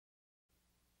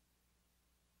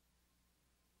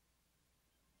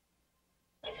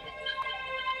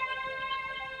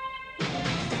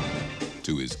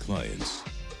To his clients,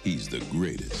 he's the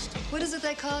greatest. What is it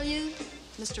they call you?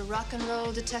 Mr. Rock and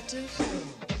Roll Detective?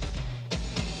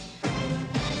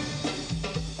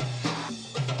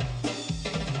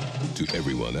 To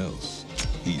everyone else,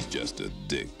 he's just a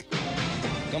dick.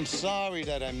 I'm sorry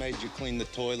that I made you clean the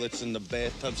toilets and the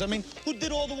bathtubs. I mean, who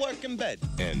did all the work in bed?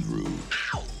 Andrew.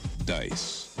 Ow!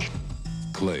 Dice.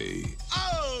 Clay.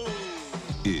 Oh!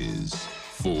 Is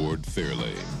Ford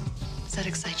Fairlane. Does that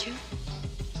excite you?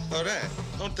 Oh, that?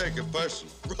 Don't take it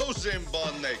personal. Roseanne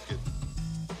born naked.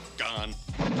 Gone.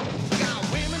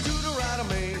 Got women to the right of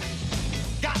me.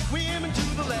 Got women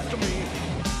to the left of me.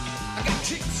 I got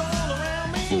chicks all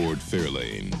around me. Ford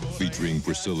Fairlane, featuring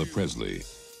Priscilla Presley,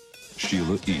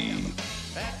 Sheila E.,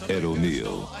 Ed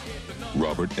O'Neill,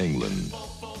 Robert Englund,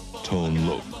 Tone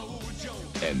Loc,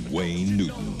 and Wayne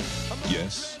Newton.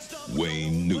 Yes,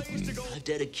 Wayne Newton. I've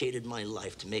dedicated my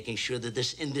life to making sure that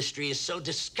this industry is so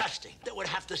disgusting that we'd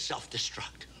have to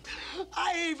self-destruct.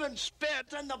 I even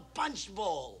spit in the punch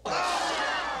bowl.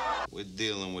 We're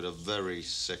dealing with a very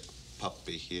sick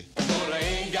puppy here. But I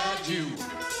ain't got you.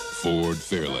 Ford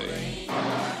Fairlane.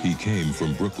 He came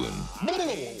from Brooklyn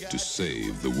to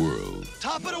save the world.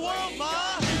 Top of the world,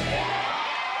 Ma!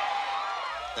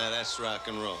 That's rock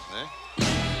and roll, eh?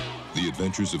 The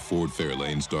Adventures of Ford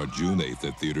Fairlane start June 8th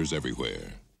at theaters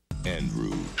everywhere.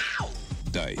 Andrew. Ow!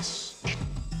 Dice.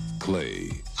 Clay.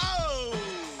 Oh!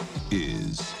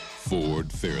 Is Ford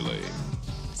Fairlane.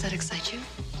 Does that excite you?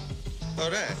 Oh,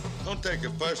 that? Don't take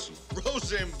it personal.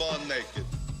 Roseanne born naked.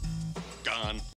 Gone.